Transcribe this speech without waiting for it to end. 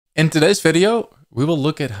In today's video, we will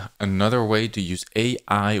look at another way to use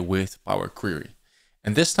AI with Power Query.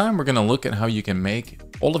 And this time we're going to look at how you can make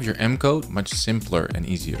all of your M code much simpler and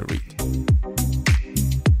easier to read.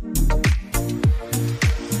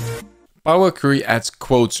 Power Query adds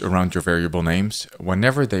quotes around your variable names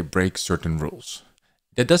whenever they break certain rules.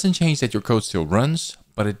 That doesn't change that your code still runs,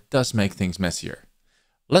 but it does make things messier.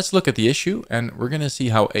 Let's look at the issue, and we're going to see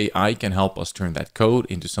how AI can help us turn that code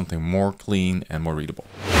into something more clean and more readable.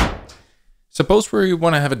 Suppose we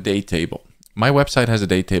want to have a date table. My website has a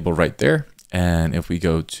date table right there. And if we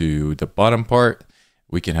go to the bottom part,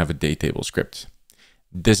 we can have a date table script.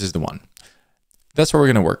 This is the one. That's what we're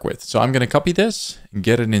going to work with. So I'm going to copy this,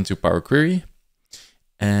 get it into Power Query.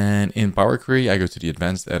 And in Power Query, I go to the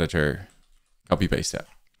advanced editor, copy paste that.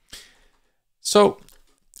 So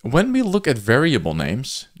when we look at variable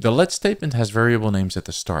names, the let statement has variable names at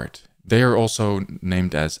the start. They are also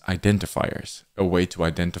named as identifiers, a way to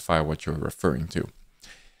identify what you're referring to.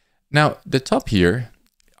 Now, the top here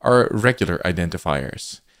are regular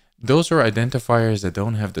identifiers. Those are identifiers that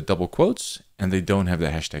don't have the double quotes and they don't have the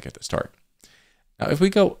hashtag at the start. Now, if we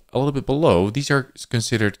go a little bit below, these are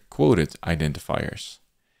considered quoted identifiers.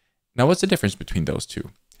 Now, what's the difference between those two?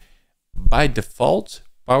 By default,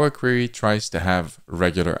 Power Query tries to have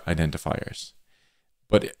regular identifiers,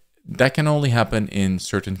 but that can only happen in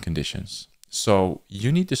certain conditions. So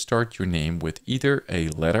you need to start your name with either a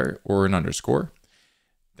letter or an underscore.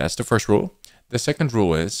 That's the first rule. The second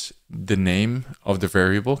rule is the name of the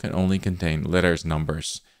variable can only contain letters,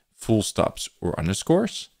 numbers, full stops, or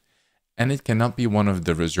underscores. And it cannot be one of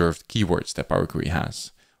the reserved keywords that Power Query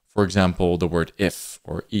has. For example, the word if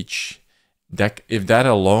or each. If that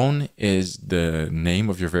alone is the name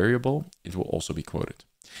of your variable, it will also be quoted.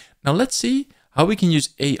 Now let's see how we can use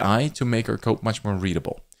AI to make our code much more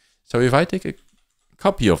readable. So if I take a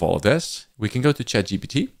copy of all of this, we can go to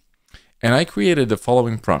ChatGPT, and I created the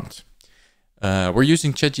following prompt. We're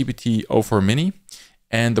using ChatGPT 04 Mini,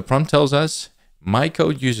 and the prompt tells us, my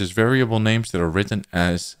code uses variable names that are written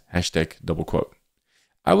as hashtag double quote.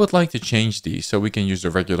 I would like to change these so we can use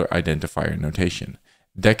the regular identifier notation.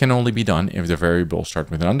 That can only be done if the variables start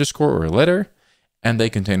with an underscore or a letter, and they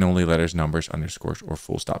contain only letters, numbers, underscores, or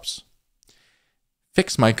full stops.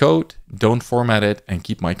 Fix my code, don't format it, and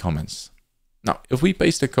keep my comments. Now, if we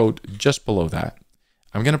paste the code just below that,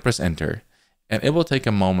 I'm going to press enter, and it will take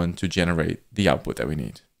a moment to generate the output that we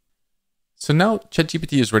need. So now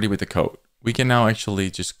ChatGPT is ready with the code. We can now actually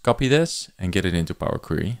just copy this and get it into Power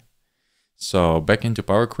Query. So back into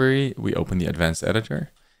Power Query, we open the advanced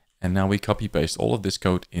editor, and now we copy paste all of this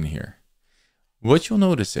code in here. What you'll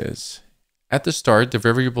notice is, at the start, the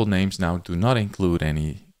variable names now do not include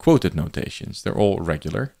any quoted notations. They're all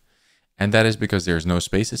regular. And that is because there's no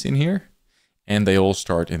spaces in here, and they all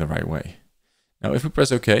start in the right way. Now, if we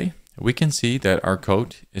press OK, we can see that our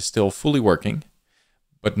code is still fully working,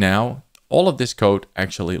 but now all of this code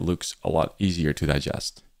actually looks a lot easier to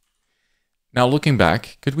digest. Now, looking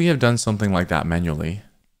back, could we have done something like that manually?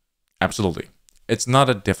 Absolutely. It's not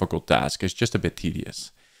a difficult task, it's just a bit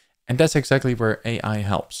tedious. And that's exactly where AI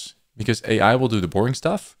helps, because AI will do the boring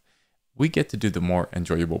stuff. We get to do the more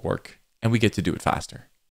enjoyable work, and we get to do it faster.